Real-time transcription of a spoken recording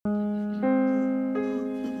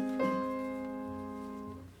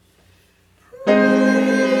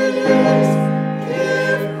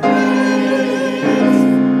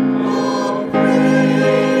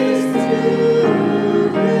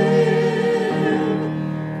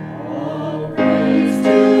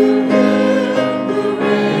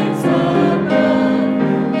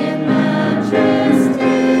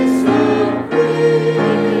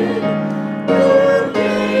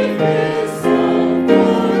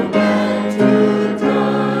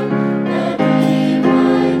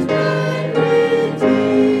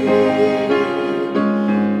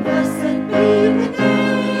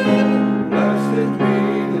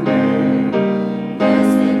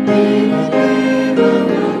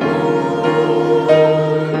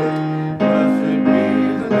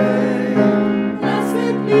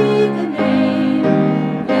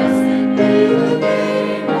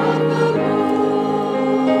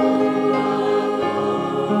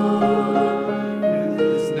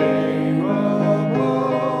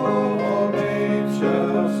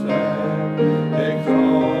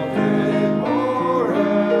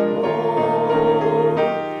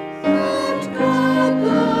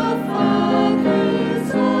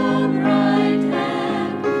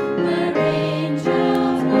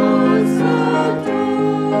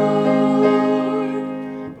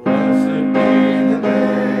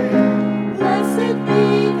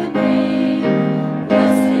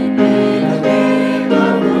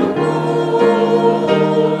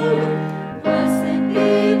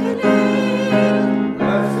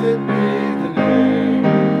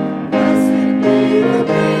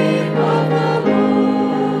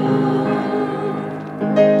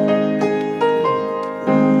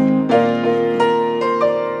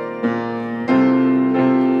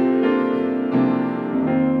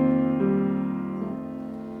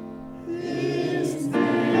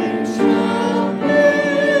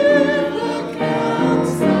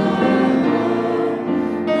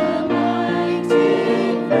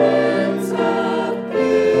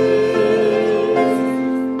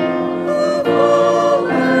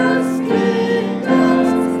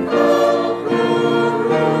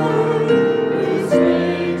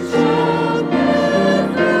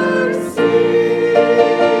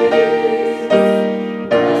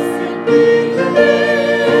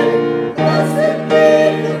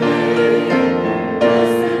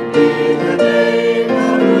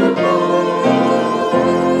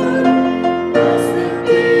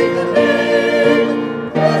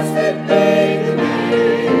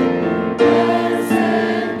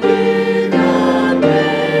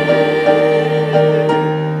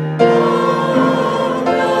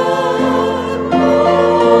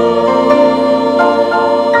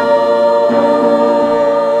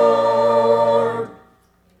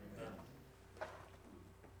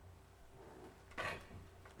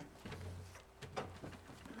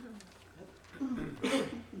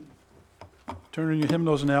Turn in your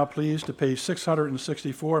hymnals now, please, to page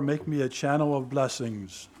 664, Make Me a Channel of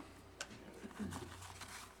Blessings.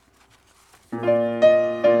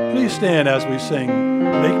 Please stand as we sing,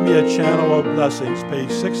 Make Me a Channel of Blessings,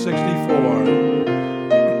 page 664.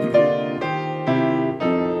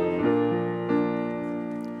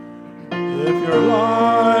 If your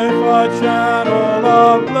life a channel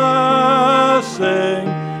of blessing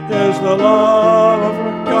is the love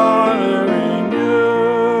of God in you,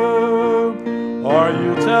 are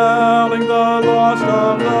you telling the lost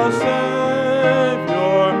of the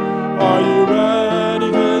Savior? Are you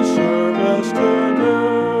ready His service to do?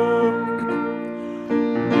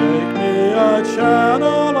 Make me a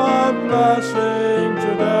channel of blessing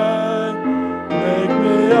today. Make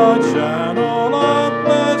me a channel of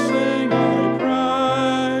blessing, I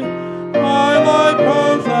pray. My life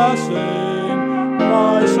possessing,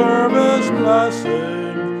 my service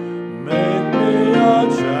blessing. Make me a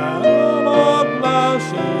channel of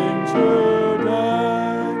blessing today.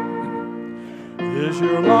 Is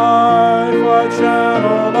your life a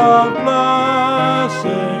channel of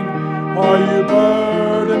blessing? Are you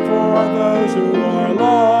burdened for those who are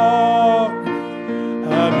lost?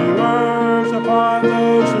 Have you urged upon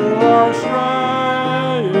those who are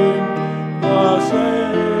straying the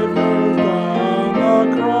Savior's on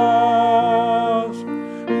the cross?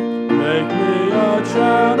 Make me a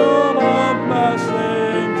channel of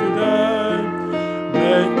blessing today.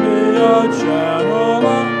 Make me a channel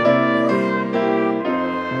of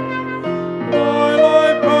my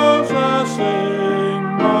life possessing,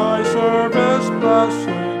 my service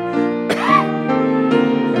blessing,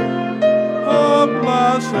 a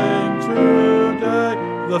blessing today.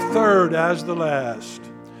 The third as the last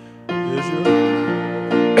is your is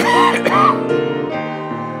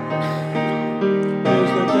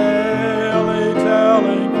the daily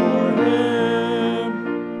telling for Him.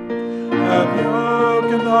 Have you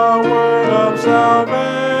spoken the word of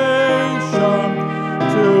salvation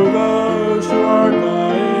to those who are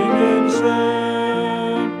dying in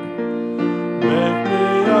sin? Make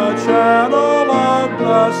me a channel of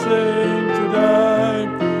blessing today.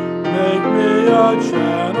 Make me a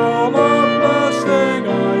channel of blessing, I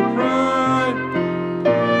pray.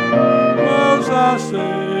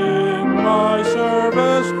 Possessing my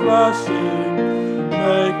service blessing.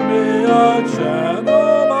 Make me a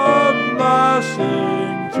channel of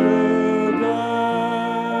blessing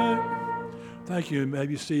today. Thank you. You may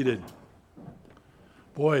be seated.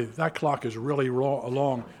 Boy, that clock is really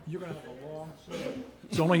long. You're going to have a long service.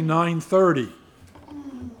 It's only 9:30.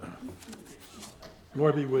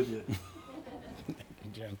 Lord be with you.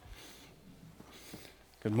 Jim.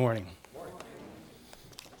 Good morning.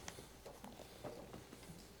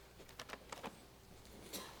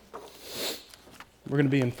 We're going to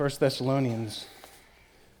be in 1 Thessalonians.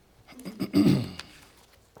 1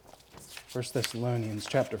 Thessalonians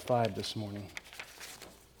chapter 5 this morning.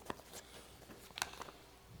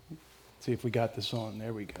 See if we got this on.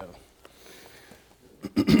 There we go.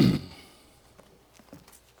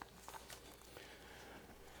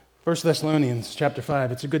 1 Thessalonians chapter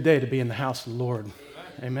 5. It's a good day to be in the house of the Lord.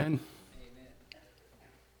 Amen.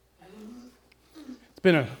 It's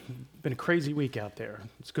been a crazy week out there.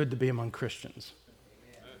 It's good to be among Christians.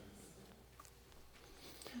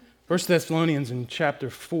 1 Thessalonians in chapter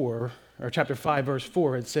 5, verse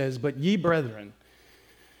 4, it says, "But ye brethren,"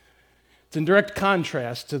 it's in direct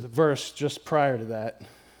contrast to the verse just prior to that,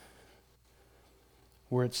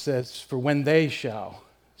 where it says, "For when they shall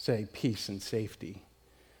say peace and safety."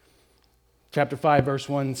 Chapter 5, verse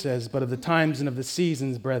 1 says, "But of the times and of the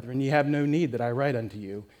seasons, brethren, ye have no need that I write unto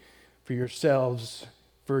you, for yourselves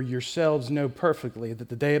know perfectly that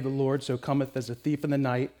the day of the Lord so cometh as a thief in the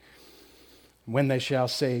night, when they shall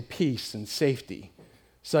say peace and safety,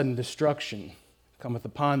 sudden destruction cometh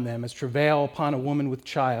upon them as travail upon a woman with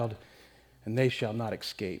child, and they shall not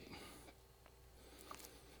escape."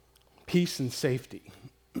 Peace and safety.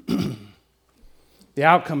 The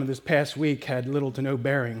outcome of this past week had little to no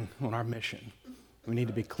bearing on our mission. We need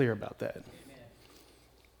to be clear about that.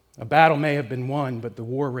 A battle may have been won, but the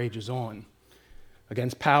war rages on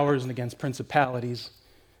against powers and against principalities.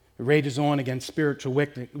 It rages on against spiritual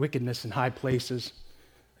wickedness in high places,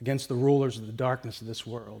 against the rulers of the darkness of this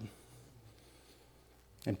world.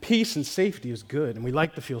 And peace and safety is good, and we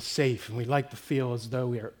like to feel safe, and we like to feel as though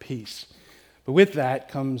we are at peace. But with that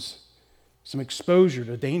comes some exposure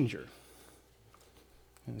to danger.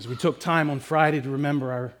 As we took time on Friday to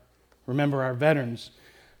remember our veterans,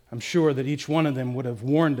 I'm sure that each one of them would have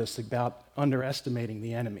warned us about underestimating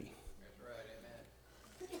the enemy. That's right,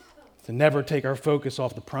 amen. To never take our focus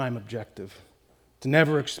off the prime objective, to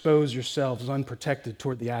never expose yourselves unprotected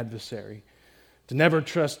toward the adversary, to never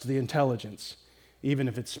trust the intelligence, even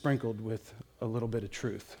if it's sprinkled with a little bit of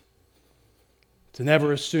truth, to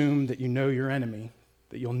never assume that you know your enemy,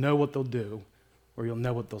 that you'll know what they'll do, or you'll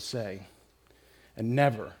know what they'll say, and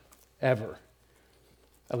never, ever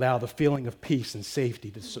allow the feeling of peace and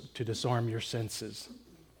safety to disarm your senses,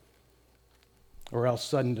 or else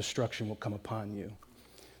sudden destruction will come upon you.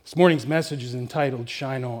 This morning's message is entitled,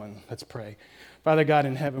 Shine On. Let's pray. Father God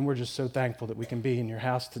in heaven, we're just so thankful that we can be in your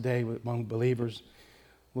house today among believers.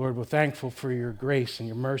 Lord, we're thankful for your grace and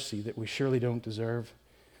your mercy that we surely don't deserve.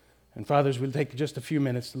 And fathers, we'll take just a few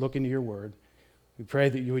minutes to look into your word. We pray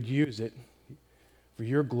that you would use it for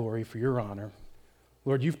your glory, for your honor.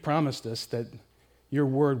 Lord, you've promised us that your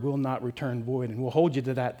word will not return void, and we'll hold you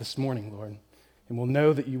to that this morning, Lord. And we'll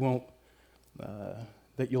know that you won't,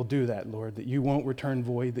 that you'll do that, Lord, that you won't return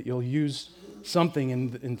void, that you'll use something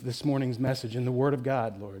in this morning's message, in the word of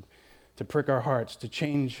God, Lord, to prick our hearts, to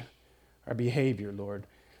change our behavior, Lord,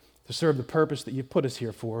 to serve the purpose that you've put us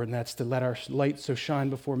here for, and that's to let our light so shine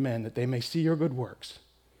before men that they may see your good works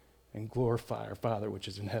and glorify our Father which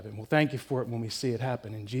is in heaven. We'll thank you for it when we see it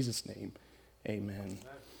happen. In Jesus' name, amen.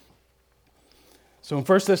 So in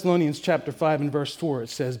 1 Thessalonians chapter 5 and verse 4, it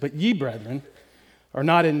says, "But ye, brethren, are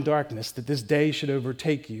not in darkness, that this day should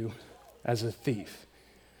overtake you as a thief."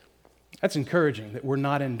 That's encouraging, that we're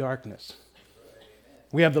not in darkness.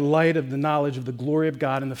 We have the light of the knowledge of the glory of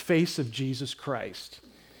God in the face of Jesus Christ.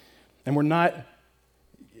 And we're not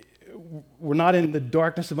in the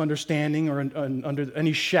darkness of understanding or under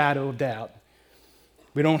any shadow of doubt.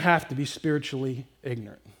 We don't have to be spiritually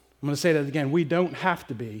ignorant. I'm going to say that again. We don't have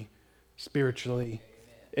to be spiritually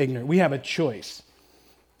ignorant. We have a choice.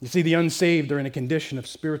 You see, the unsaved are in a condition of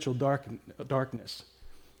spiritual darkness,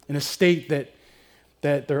 in a state that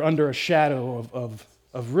they're under a shadow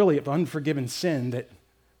of unforgiven sin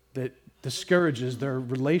that discourages their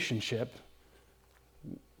relationship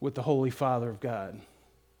with the Holy Father of God.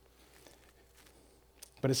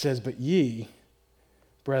 But it says, "But ye,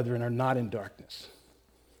 brethren, are not in darkness."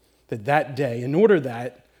 That day, in order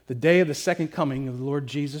that the day of the second coming of the Lord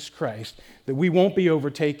Jesus Christ, that we won't be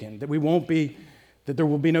overtaken, that there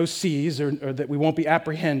will be no seas, or that we won't be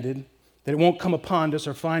apprehended, that it won't come upon us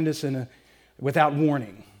or find us without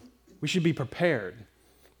warning. We should be prepared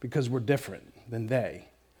because we're different than they.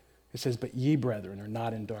 It says, "But ye, brethren, are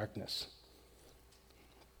not in darkness."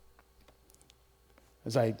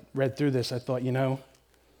 As I read through this, I thought,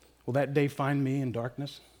 will that day find me in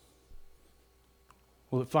darkness?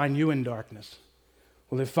 Will it find you in darkness?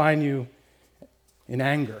 Will it find you in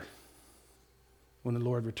anger when the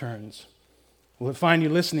Lord returns? Will it find you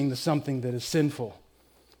listening to something that is sinful?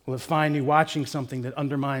 Will it find you watching something that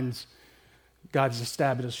undermines God's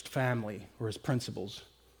established family or his principles?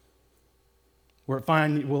 Will it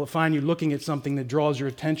find you looking at something that draws your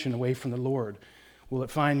attention away from the Lord? Will it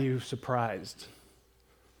find you surprised?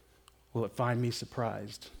 Will it find me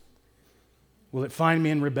surprised? Will it find me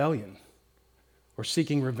in rebellion or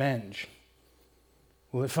seeking revenge?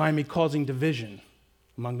 Will it find me causing division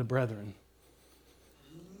among the brethren?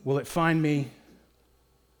 Will it find me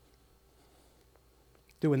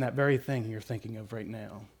doing that very thing you're thinking of right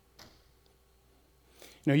now?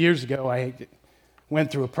 Years ago, I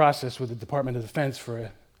went through a process with the Department of Defense for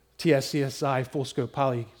a TSCSI full-scope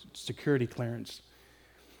poly security clearance.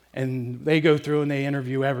 And they go through and they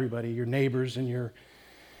interview everybody, your neighbors and your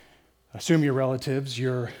relatives,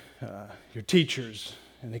 your teachers,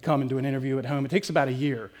 and they come and do an interview at home. It takes about a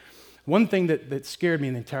year. One thing that scared me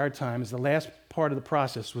the entire time is the last part of the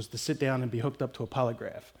process was to sit down and be hooked up to a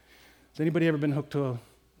polygraph. Has anybody ever been hooked to a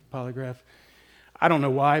polygraph? I don't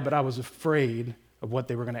know why, but I was afraid of what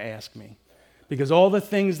they were going to ask me. Because all the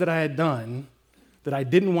things that I had done that I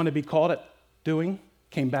didn't want to be caught at doing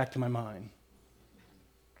came back to my mind.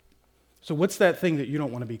 So what's that thing that you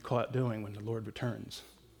don't want to be caught doing when the Lord returns?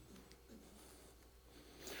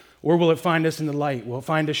 Or will it find us in the light? Will it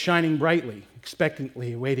find us shining brightly,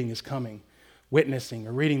 expectantly awaiting his coming, witnessing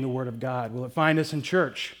or reading the word of God? Will it find us in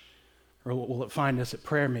church? Or will it find us at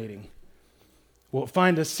prayer meeting? Will it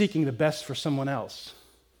find us seeking the best for someone else?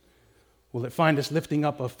 Will it find us lifting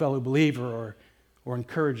up a fellow believer or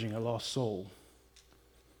encouraging a lost soul?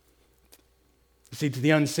 You see, to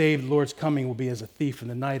the unsaved, the Lord's coming will be as a thief in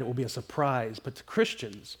the night. It will be a surprise. But to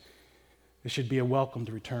Christians, it should be a welcomed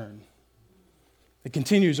return. It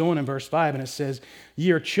continues on in verse 5, and it says,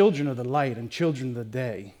 "Ye are children of the light and children of the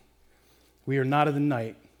day. We are not of the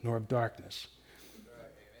night nor of darkness."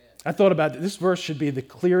 I thought about this verse should be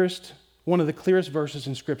one of the clearest verses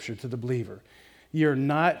in Scripture to the believer. Ye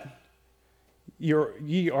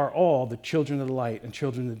are all the children of the light and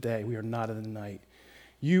children of the day. We are not of the night.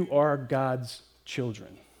 You are God's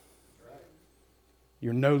children.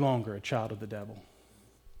 you're no longer a child of the devil.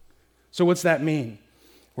 So what's that mean?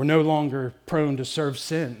 We're no longer prone to serve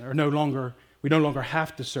sin, or we no longer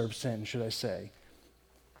have to serve sin, should I say.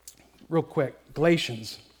 Real quick,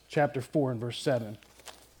 Galatians chapter 4 and verse 7.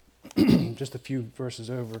 Just a few verses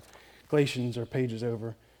over. Galatians are pages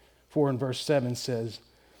over. 4 and verse 7 says,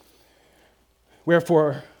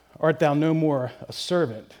 "Wherefore art thou no more a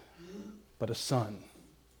servant, but a son.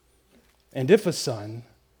 And if a son,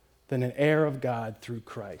 then an heir of God through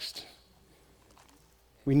Christ."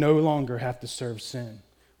 We no longer have to serve sin.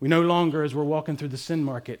 We no longer, as we're walking through the sin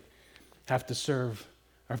market, have to serve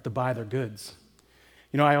or have to buy their goods.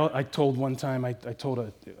 You know, I told one time, I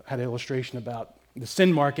had an illustration about the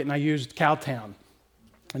sin market, and I used Cowtown.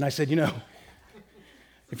 And I said, you know,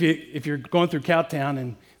 if you're going through Cowtown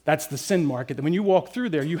and that's the sin market, then when you walk through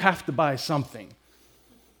there, you have to buy something,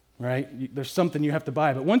 right? There's something you have to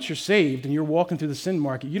buy. But once you're saved and you're walking through the sin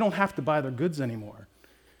market, you don't have to buy their goods anymore.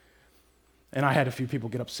 And I had a few people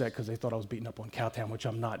get upset because they thought I was beating up on Cowtown, which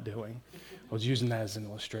I'm not doing. I was using that as an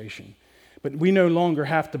illustration. But we no longer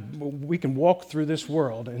have to, we can walk through this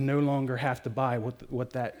world and no longer have to buy what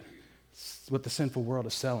the sinful world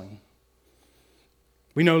is selling.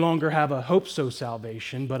 We no longer have a hope-so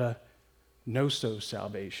salvation, but a no-so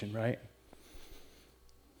salvation, right?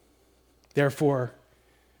 Therefore,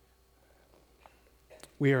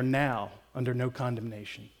 we are now under no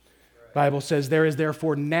condemnation. The Bible says there is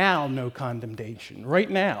therefore now no condemnation. Right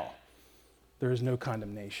now, there is no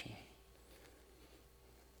condemnation.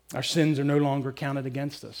 Our sins are no longer counted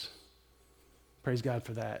against us. Praise God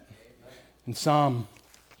for that. In Psalm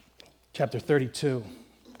chapter 32,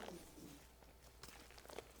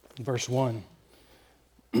 verse 1,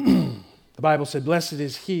 the Bible said, "Blessed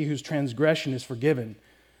is he whose transgression is forgiven,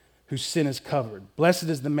 whose sin is covered. Blessed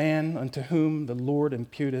is the man unto whom the Lord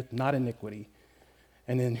imputeth not iniquity,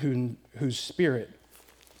 and in whose spirit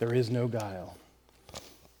there is no guile."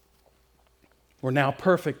 We're now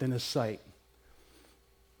perfect in his sight.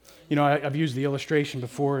 You know, I've used the illustration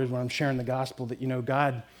before when I'm sharing the gospel that, you know,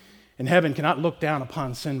 God in heaven cannot look down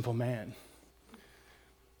upon sinful man.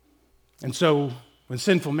 And so when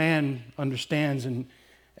sinful man understands and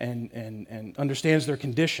understands their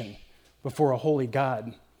condition before a holy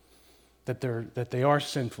God, that they are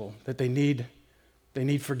sinful, that they need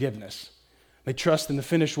forgiveness. They trust in the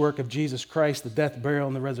finished work of Jesus Christ, the death, burial,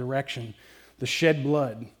 and the resurrection, the shed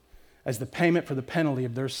blood as the payment for the penalty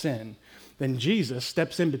of their sin. Then Jesus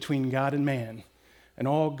steps in between God and man, and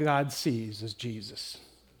all God sees is Jesus.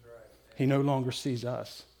 He no longer sees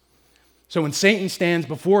us. So when Satan stands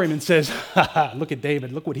before him and says, "Ha ha, look at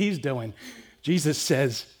David, look what he's doing," Jesus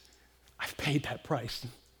says, "I've paid that price."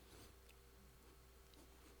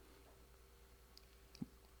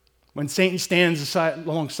 When Satan stands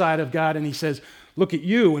alongside of God and he says, "Look at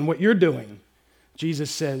you and what you're doing," Jesus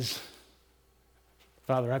says,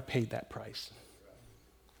 "Father, I've paid that price."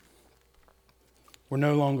 We're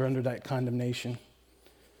no longer under that condemnation.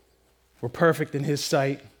 We're perfect in his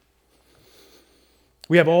sight.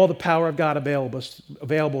 We have all the power of God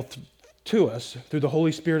available to us through the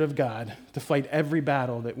Holy Spirit of God to fight every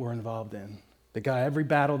battle that we're involved in, every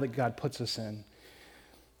battle that God puts us in.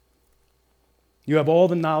 You have all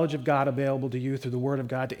the knowledge of God available to you through the Word of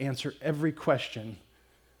God to answer every question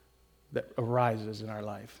that arises in our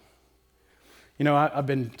life. You know, I've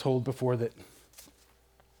been told before that,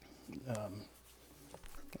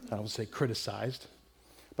 I don't say criticized,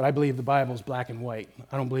 but I believe the Bible is black and white.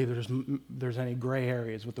 I don't believe there's any gray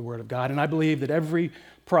areas with the Word of God. And I believe that every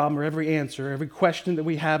problem or every answer, every question that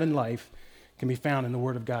we have in life can be found in the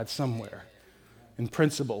Word of God somewhere, in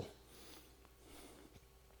principle,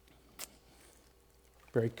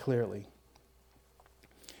 very clearly.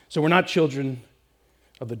 So we're not children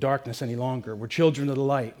of the darkness any longer. We're children of the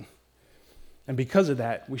light. And because of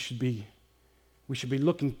that, we should be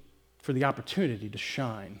looking for the opportunity to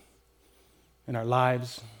shine in our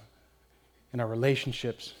lives, in our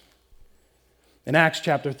relationships. In Acts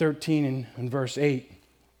chapter 13 and verse 8,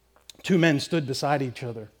 two men stood beside each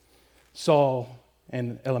other, Saul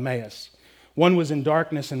and Elymas. One was in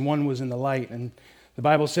darkness and one was in the light. And the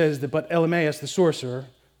Bible says that, but Elymas, the sorcerer,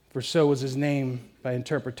 for so was his name by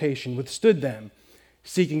interpretation, withstood them,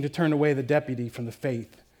 seeking to turn away the deputy from the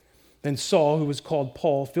faith. Then Saul, who was called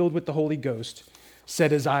Paul, filled with the Holy Ghost,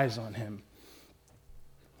 set his eyes on him.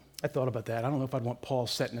 I thought about that. I don't know if I'd want Paul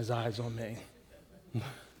setting his eyes on me.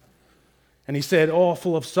 And he said, all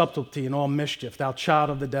full of subtlety and all mischief, thou child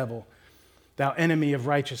of the devil, thou enemy of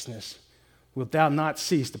righteousness, wilt thou not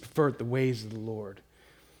cease to pervert the ways of the Lord?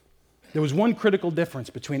 There was one critical difference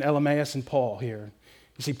between Elymas and Paul here.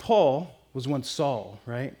 You see, Paul was once Saul,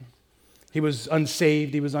 right? He was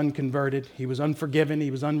unsaved, he was unconverted, he was unforgiven,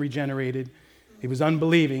 he was unregenerated, he was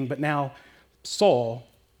unbelieving, but now Saul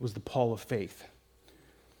was the Paul of faith.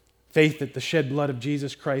 Faith that the shed blood of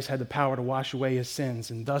Jesus Christ had the power to wash away his sins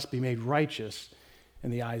and thus be made righteous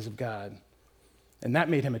in the eyes of God. And that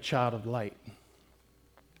made him a child of light.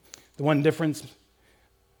 The one thing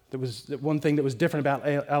that was different about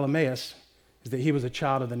Elymas is that he was a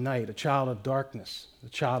child of the night, a child of darkness, a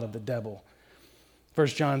child of the devil. 1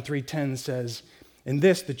 John 3:10 says, "In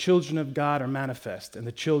this the children of God are manifest, and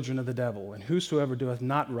the children of the devil, and whosoever doeth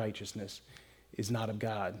not righteousness is not of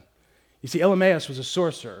God." You see, Elymas was a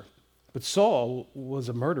sorcerer, but Saul was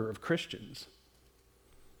a murderer of Christians.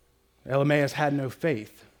 Elymas had no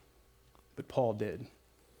faith, but Paul did.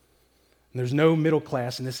 And there's no middle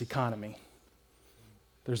class in this economy.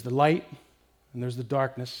 There's the light, and there's the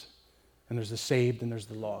darkness, and there's the saved, and there's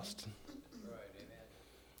the lost.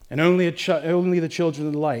 And only the children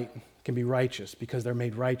of the light can be righteous because they're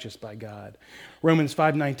made righteous by God. Romans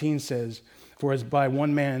 5:19 says, "For as by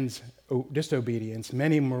one man's disobedience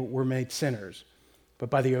many were made sinners, but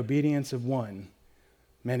by the obedience of one,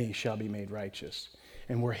 many shall be made righteous."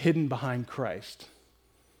 And we're hidden behind Christ,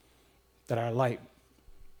 that our light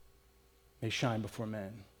may shine before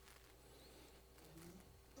men.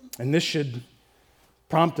 And this should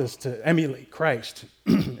prompt us to emulate Christ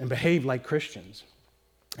and behave like Christians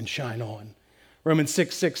and shine on. Romans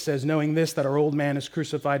 6:6 says, "Knowing this, that our old man is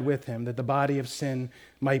crucified with him, that the body of sin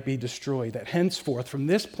might be destroyed, that henceforth, from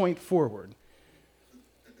this point forward,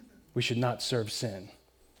 we should not serve sin,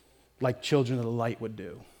 like children of the light would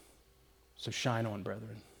do." So shine on,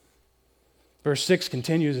 brethren. Verse 6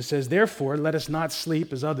 continues, it says, "Therefore, let us not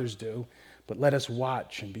sleep as others do, but let us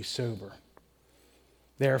watch and be sober."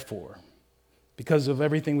 Therefore, because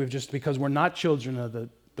we're not children of the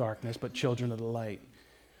darkness, but children of the light.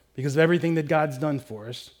 Because of everything that God's done for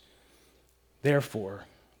us, therefore,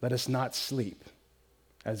 let us not sleep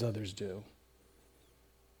as others do.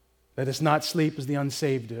 Let us not sleep as the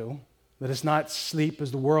unsaved do. Let us not sleep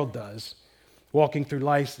as the world does, walking through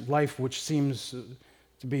life which seems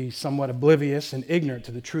to be somewhat oblivious and ignorant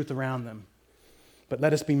to the truth around them. But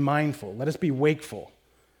let us be mindful. Let us be wakeful.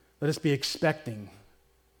 Let us be expecting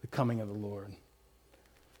the coming of the Lord.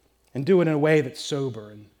 And do it in a way that's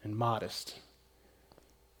sober and modest.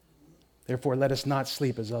 Therefore, let us not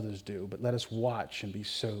sleep as others do, but let us watch and be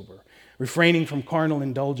sober, refraining from carnal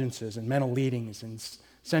indulgences and mental leadings and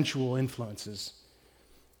sensual influences.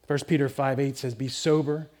 1 Peter 5:8 says, "Be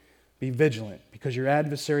sober, be vigilant, because your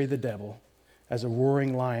adversary the devil, as a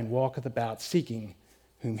roaring lion, walketh about, seeking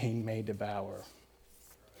whom he may devour."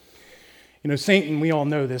 You know, Satan, we all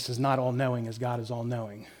know this, is not all-knowing as God is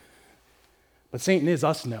all-knowing. But Satan is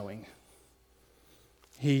us-knowing.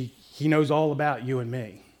 He knows all about you and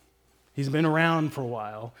me. He's been around for a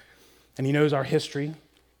while, and he knows our history.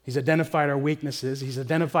 He's identified our weaknesses. He's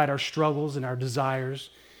identified our struggles and our desires,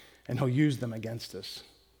 and he'll use them against us.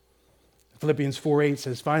 Philippians 4:8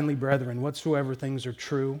 says, "Finally, brethren, whatsoever things are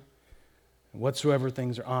true, and whatsoever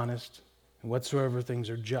things are honest, and whatsoever things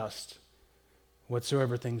are just,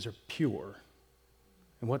 whatsoever things are pure,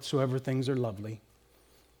 and whatsoever things are lovely,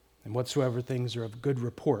 and whatsoever things are of good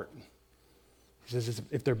report." He says,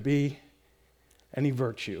 if there be any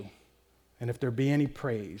virtue, and if there be any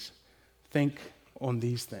praise, think on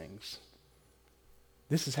these things.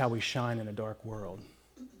 This is how we shine in a dark world.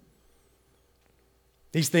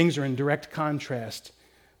 These things are in direct contrast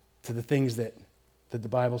to the things that the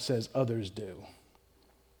Bible says others do.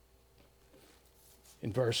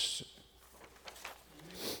 In verse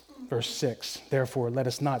 6, "Therefore, let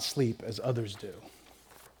us not sleep as others do."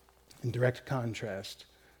 In direct contrast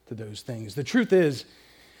to those things. The truth is,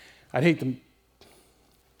 I hate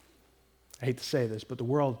to say this, but the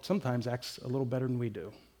world sometimes acts a little better than we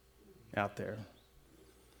do out there.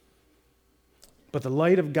 But the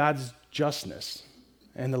light of God's justness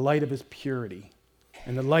and the light of his purity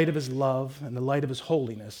and the light of his love and the light of his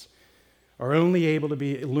holiness are only able to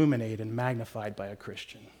be illuminated and magnified by a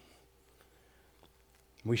Christian.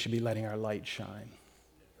 We should be letting our light shine.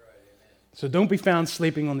 So don't be found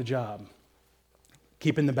sleeping on the job.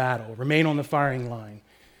 Keep in the battle. Remain on the firing line.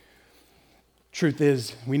 Truth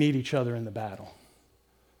is, we need each other in the battle.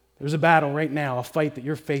 There's a battle right now, a fight that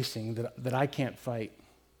you're facing that I can't fight.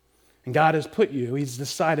 And God has put you, he's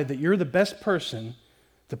decided that you're the best person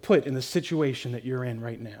to put in the situation that you're in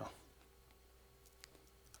right now.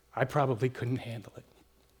 I probably couldn't handle it.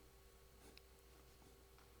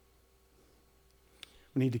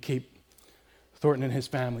 We need to keep Thornton and his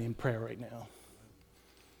family in prayer right now.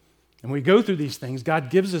 And we go through these things, God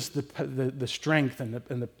gives us the strength and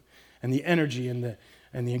the energy and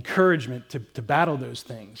the encouragement to battle those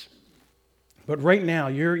things. But right now,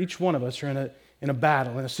 each one of us are in a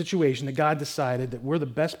battle, in a situation that God decided that we're the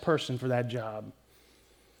best person for that job.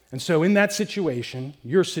 And so in that situation,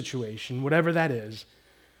 your situation, whatever that is,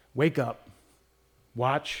 wake up,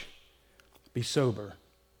 watch, be sober,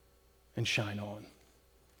 and shine on.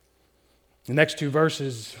 The next two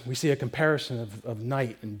verses, we see a comparison of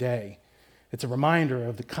night and day. It's a reminder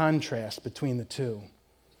of the contrast between the two.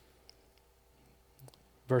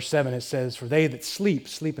 Verse 7, it says, "For they that sleep,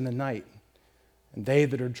 sleep in the night, and they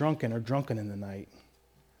that are drunken in the night."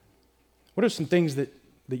 What are some things that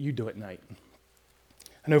you do at night?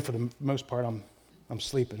 I know for the most part I'm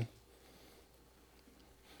sleeping.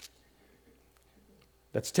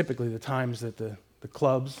 That's typically the times that the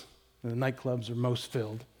clubs, the nightclubs are most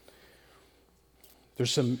filled.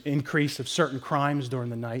 There's some increase of certain crimes during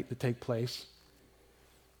the night that take place.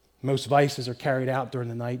 Most vices are carried out during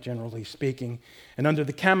the night, generally speaking. And under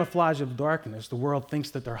the camouflage of darkness, the world thinks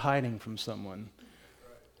that they're hiding from someone.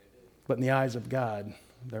 But in the eyes of God,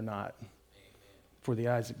 they're not. For the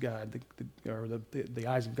eyes of God, the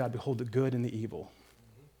eyes of God behold the good and the evil.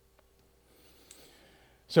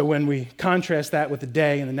 So when we contrast that with the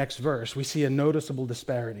day in the next verse, we see a noticeable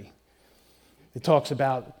disparity. It talks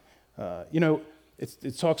about,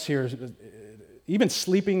 it talks here, even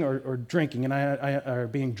sleeping or drinking, or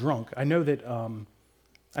being drunk. I know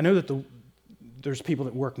that there's people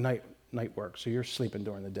that work night work, so you're sleeping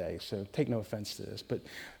during the day. So take no offense to this,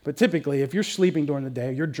 but typically, if you're sleeping during the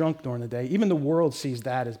day, you're drunk during the day. Even the world sees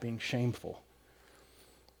that as being shameful.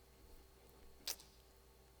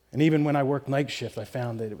 And even when I worked night shift, I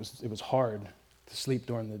found that it was hard to sleep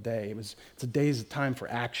during the day. It's a day's time for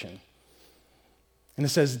action. And it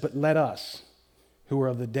says, "But let us, who are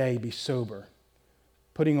of the day, be sober,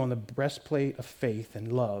 putting on the breastplate of faith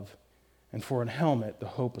and love, and for an helmet, the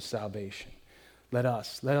hope of salvation." Let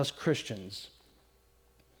us Christians,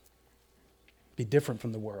 be different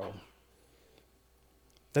from the world.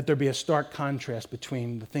 Let there be a stark contrast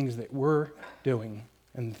between the things that we're doing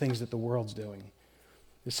and the things that the world's doing.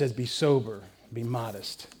 It says, be sober, be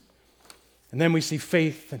modest. And then we see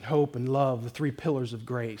faith and hope and love, the three pillars of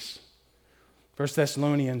grace. 1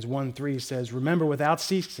 Thessalonians 1:3 says, "Remember without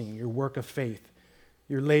ceasing your work of faith,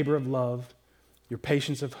 your labor of love, your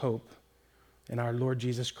patience of hope, in our Lord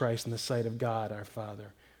Jesus Christ in the sight of God our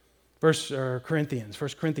Father." 1 Corinthians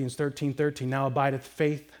 13:13, "Now abideth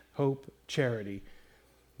faith, hope, charity.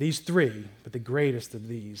 These three, but the greatest of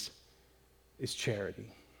these is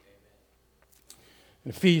charity." In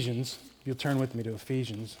Ephesians, if you'll turn with me to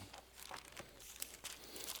Ephesians.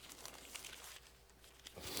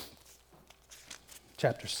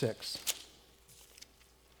 Chapter 6.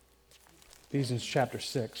 Ephesians chapter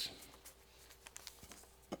 6.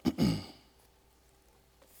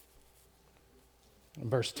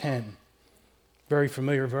 Verse 10, very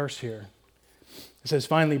familiar verse here. It says,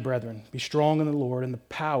 "Finally, brethren, be strong in the Lord and the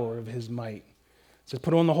power of his might." It says,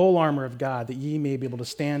 "Put on the whole armor of God, that ye may be able to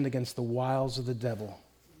stand against the wiles of the devil.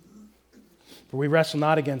 For we wrestle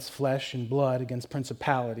not against flesh and blood, against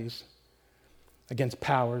principalities, against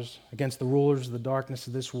powers, against the rulers of the darkness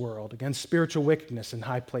of this world, against spiritual wickedness in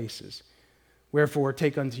high places. Wherefore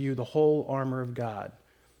take unto you the whole armor of God,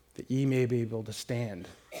 that ye may be able to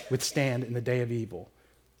withstand in the day of evil.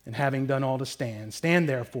 And having done all to stand, stand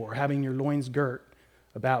therefore, having your loins girt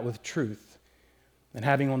about with truth, and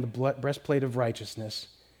having on the breastplate of righteousness,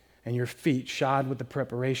 and your feet shod with the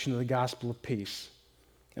preparation of the gospel of peace.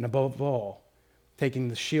 And above all, taking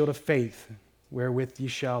the shield of faith, wherewith ye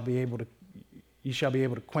shall be able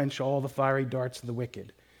to quench all the fiery darts of the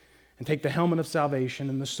wicked. And take the helmet of salvation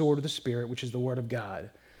and the sword of the Spirit, which is the word of God,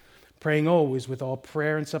 praying always with all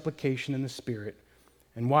prayer and supplication in the Spirit,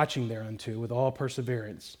 and watching thereunto with all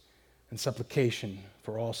perseverance and supplication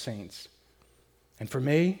for all saints. And for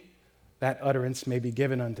me, that utterance may be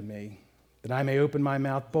given unto me, that I may open my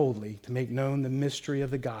mouth boldly to make known the mystery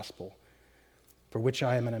of the gospel, for which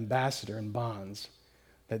I am an ambassador in bonds,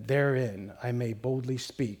 that therein I may boldly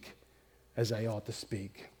speak as I ought to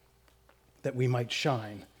speak, that we might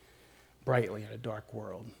shine brightly in a dark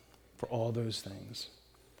world. For all those things.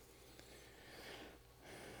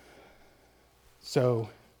 So,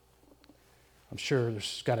 I'm sure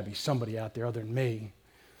there's got to be somebody out there other than me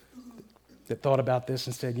that thought about this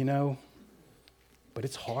and said, but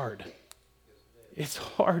it's hard. It's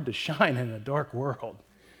hard to shine in a dark world.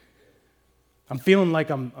 I'm feeling like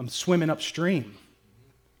I'm swimming upstream.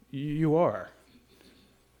 You are.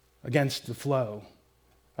 Against the flow.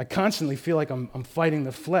 I constantly feel like I'm fighting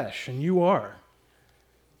the flesh, and you are.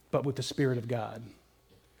 But with the Spirit of God.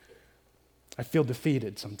 I feel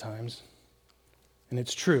defeated sometimes. And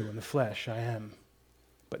it's true, in the flesh I am,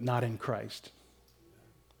 but not in Christ.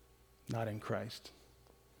 not in Christ.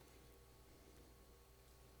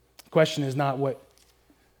 The question is not what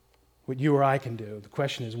you or I can do. The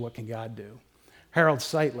question is, what can God do? Harold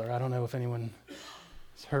Sightler, I don't know if anyone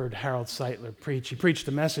has heard Harold Sightler preach. He preached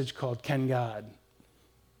a message called Can God?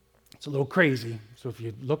 It's a little crazy, so if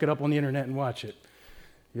you look it up on the internet and watch it,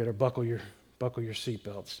 you better buckle your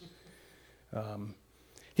seatbelts.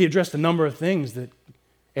 He addressed a number of things that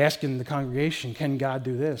asking the congregation, can God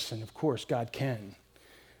do this? And of course, God can.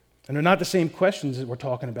 And they're not the same questions that we're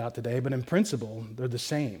talking about today, but in principle, they're the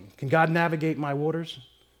same. Can God navigate my waters?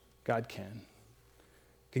 God can.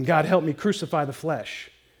 Can God help me crucify the flesh?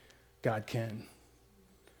 God can.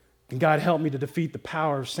 Can God help me to defeat the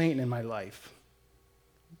power of Satan in my life?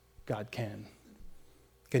 God can.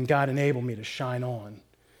 Can God enable me to shine on?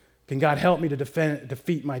 Can God help me to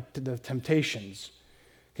defeat the temptations?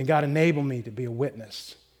 Can God enable me to be a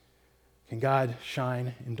witness? Can God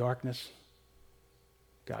shine in darkness?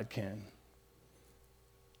 God can.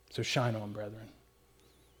 So shine on, brethren.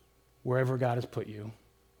 Wherever God has put you,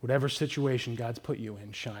 whatever situation God's put you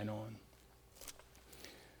in, shine on.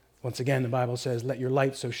 Once again, the Bible says, let your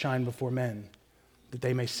light so shine before men that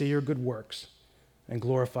they may see your good works and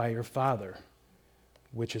glorify your Father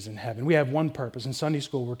which is in heaven. We have one purpose. In Sunday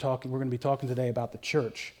school, we're going to be talking today about the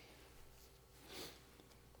church.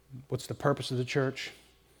 What's the purpose of the church?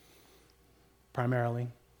 Primarily.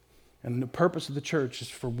 And the purpose of the church is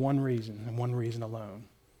for one reason, and one reason alone,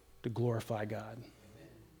 to glorify God.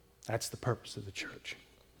 That's the purpose of the church.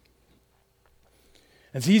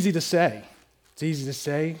 It's easy to say. It's easy to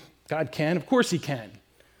say, God can. Of course he can.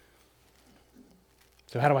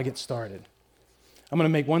 So how do I get started? I'm going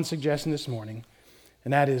to make one suggestion this morning,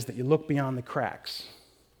 and that is that you look beyond the cracks.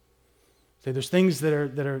 Say, there's things that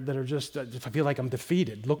are just, if I feel like I'm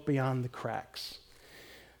defeated, look beyond the cracks.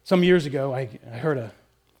 Some years ago, I heard an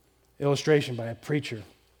illustration by a preacher,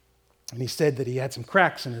 and he said that he had some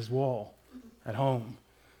cracks in his wall at home.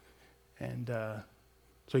 And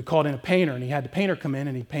so he called in a painter, and he had the painter come in,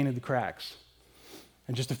 and he painted the cracks.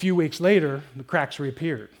 And just a few weeks later, the cracks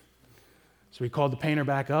reappeared. So he called the painter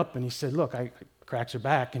back up, and he said, look, cracks are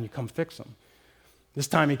back, can you come fix them? This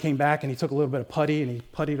time he came back, and he took a little bit of putty, and he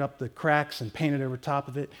puttied up the cracks and painted over top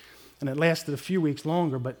of it. And it lasted a few weeks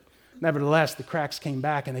longer, but nevertheless, the cracks came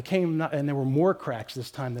back, and and there were more cracks this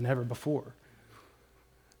time than ever before.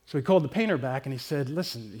 So he called the painter back, and he said,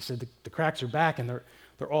 listen, the cracks are back, and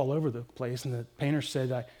they're all over the place. And the painter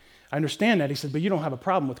said, I understand that. He said, but you don't have a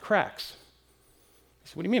problem with cracks. He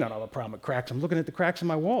said, what do you mean I don't have a problem with cracks? I'm looking at the cracks in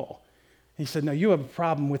my wall. He said, no, you have a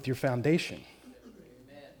problem with your foundation.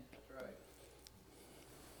 Amen. That's right.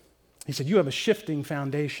 He said, you have a shifting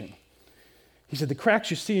foundation. He said, the cracks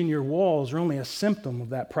you see in your walls are only a symptom of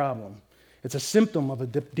that problem. It's a symptom of a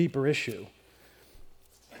deeper issue.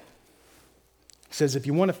 He says, if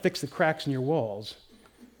you want to fix the cracks in your walls,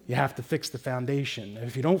 you have to fix the foundation. And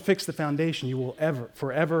if you don't fix the foundation, you will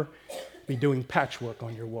forever be doing patchwork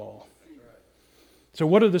on your wall. So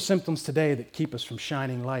what are the symptoms today that keep us from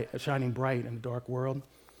shining bright in a dark world?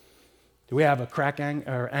 Do we have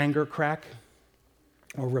a anger crack,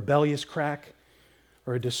 or rebellious crack,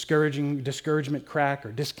 or a discouragement crack,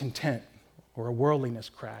 or discontent, or a worldliness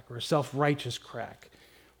crack, or a self-righteous crack,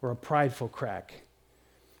 or a prideful crack?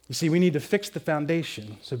 You see, we need to fix the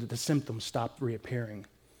foundation so that the symptoms stop reappearing.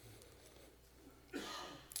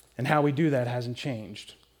 And how we do that hasn't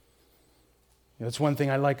changed. That's one thing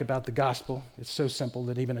I like about the gospel. It's so simple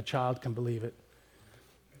that even a child can believe it.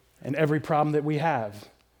 And every problem that we have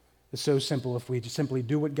is so simple. If we just simply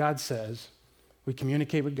do what God says, we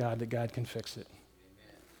communicate with God, that God can fix it.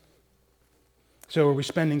 Amen. So are we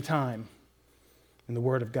spending time in the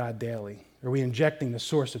Word of God daily? Are we injecting the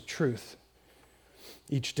source of truth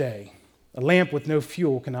each day? A lamp with no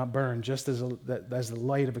fuel cannot burn, just as the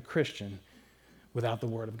light of a Christian without the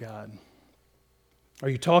Word of God. Are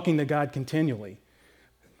you talking to God continually?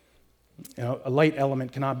 A light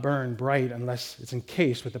element cannot burn bright unless it's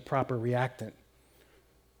encased with the proper reactant.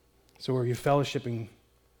 So are you fellowshipping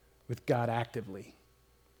with God actively?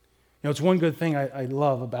 It's one good thing I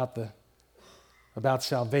love about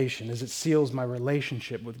salvation is it seals my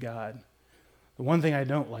relationship with God. The one thing I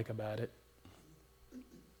don't like about it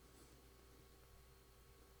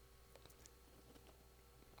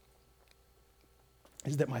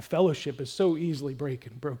is that my fellowship is so easily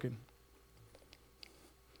broken.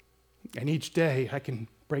 And each day I can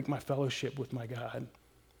break my fellowship with my God.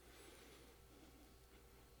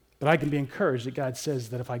 But I can be encouraged that God says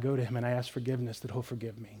that if I go to him and I ask forgiveness, that he'll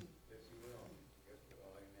forgive me. Yes, he will. Yes, he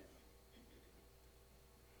will. Amen.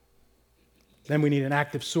 Then we need an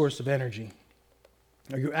active source of energy.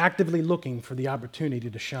 Are you actively looking for the opportunity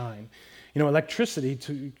to shine? You know, electricity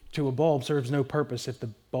to a bulb serves no purpose if the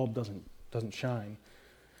bulb doesn't shine.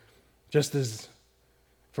 Just as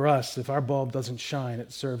for us, if our bulb doesn't shine,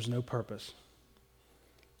 it serves no purpose.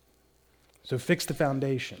 So fix the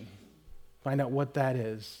foundation. Find out what that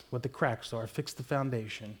is, what the cracks are. Fix the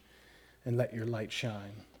foundation and let your light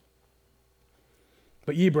shine.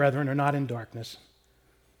 But ye, brethren, are not in darkness,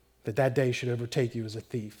 that day should overtake you as a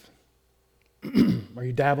thief. Are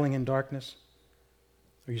you dabbling in darkness?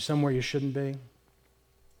 Are you somewhere you shouldn't be?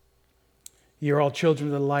 Ye are all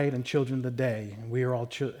children of the light and children of the day, and we are all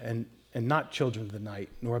and not children of the night,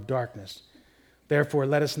 nor of darkness. Therefore,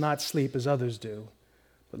 let us not sleep as others do,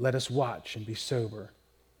 but let us watch and be sober.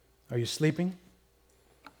 Are you sleeping?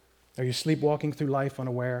 Are you sleepwalking through life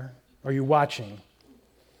unaware? Are you watching?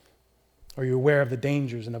 Are you aware of the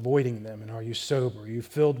dangers and avoiding them? And are you sober? Are you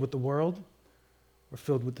filled with the world or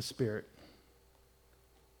filled with the Spirit?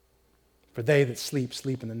 For they that sleep,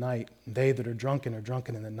 sleep in the night, and they that are drunken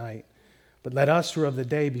in the night. But let us who are of the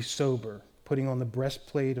day be sober, putting on the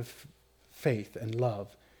breastplate of faith and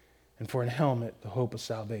love, and for a helmet the hope of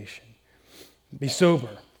salvation. Be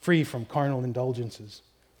sober, free from carnal indulgences.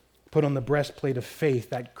 Put on the breastplate of faith,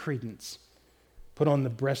 that credence. Put on the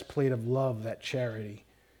breastplate of love, that charity.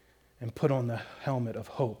 And put on the helmet of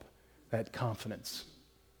hope, that confidence.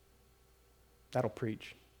 That'll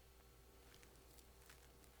preach.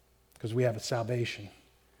 Because we have a salvation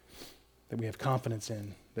that we have confidence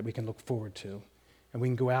in, that we can look forward to. And we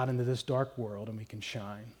can go out into this dark world and we can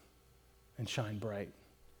shine, and shine bright.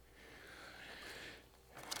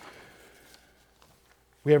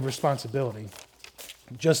 We have responsibility,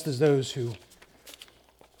 just as those who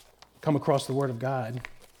come across the Word of God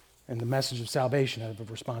and the message of salvation have a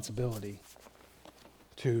responsibility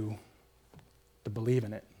to believe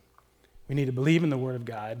in it. We need to believe in the Word of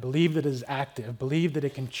God, believe that it is active, believe that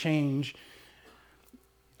it can change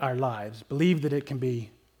our lives, believe that it can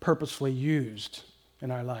be purposefully used in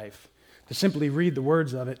our life. To simply read the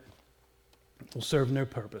words of it will serve no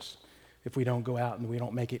purpose if we don't go out and we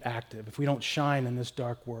don't make it active, if we don't shine in this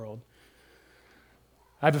dark world.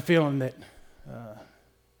 I have a feeling that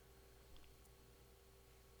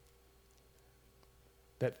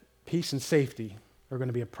that peace and safety are going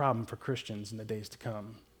to be a problem for Christians in the days to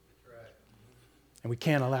come. And we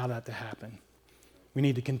can't allow that to happen. We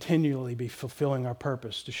need to continually be fulfilling our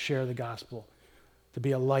purpose to share the gospel, to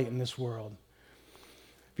be a light in this world.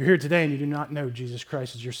 If you're here today and you do not know Jesus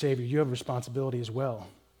Christ as your Savior, you have a responsibility as well.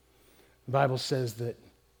 The Bible says that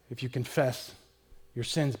if you confess your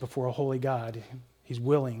sins before a holy God, He's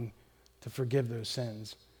willing to forgive those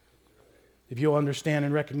sins. If you'll understand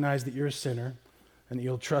and recognize that you're a sinner and that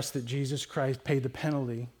you'll trust that Jesus Christ paid the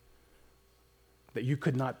penalty that you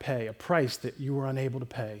could not pay, a price that you were unable to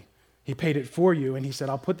pay. He paid it for you, and He said,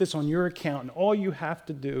 I'll put this on your account, and all you have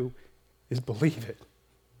to do is believe it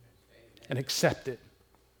and accept it.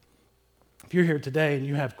 If you're here today and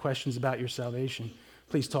you have questions about your salvation,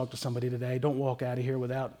 please talk to somebody today. Don't walk out of here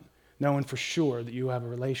without knowing for sure that you have a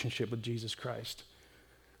relationship with Jesus Christ.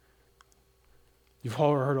 You've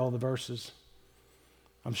all heard all the verses.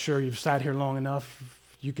 I'm sure you've sat here long enough,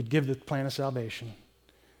 you could give the plan of salvation.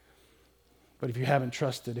 But if you haven't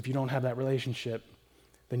trusted, if you don't have that relationship,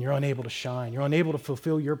 then you're unable to shine. You're unable to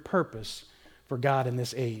fulfill your purpose for God in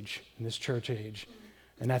this age, in this church age.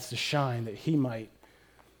 And that's to shine that He might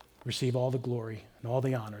receive all the glory and all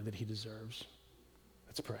the honor that He deserves.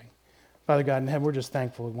 Let's pray. Father God in heaven, we're just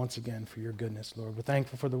thankful once again for your goodness, Lord. We're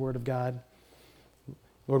thankful for the Word of God.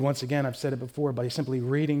 Lord, once again, I've said it before, by simply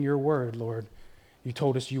reading your Word, Lord, you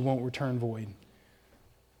told us you won't return void.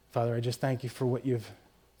 Father, I just thank you for what you've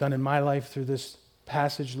done in my life through this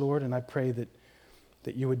passage, Lord, and I pray that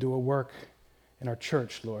you would do a work in our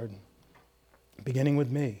church, Lord, beginning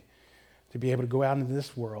with me, to be able to go out into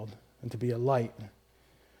this world and to be a light,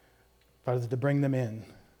 Father, to bring them in,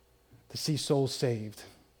 to see souls saved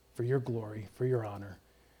for your glory, for your honor,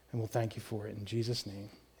 and we'll thank you for it. In Jesus' name,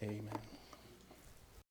 amen.